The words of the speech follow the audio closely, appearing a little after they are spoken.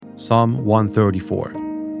Psalm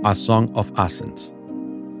 134, a song of ascent.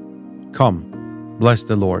 Come, bless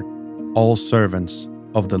the Lord, all servants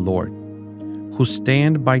of the Lord, who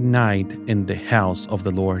stand by night in the house of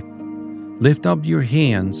the Lord. Lift up your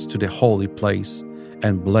hands to the holy place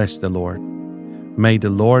and bless the Lord. May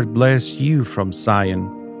the Lord bless you from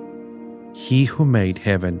Zion, He who made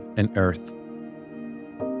heaven and earth.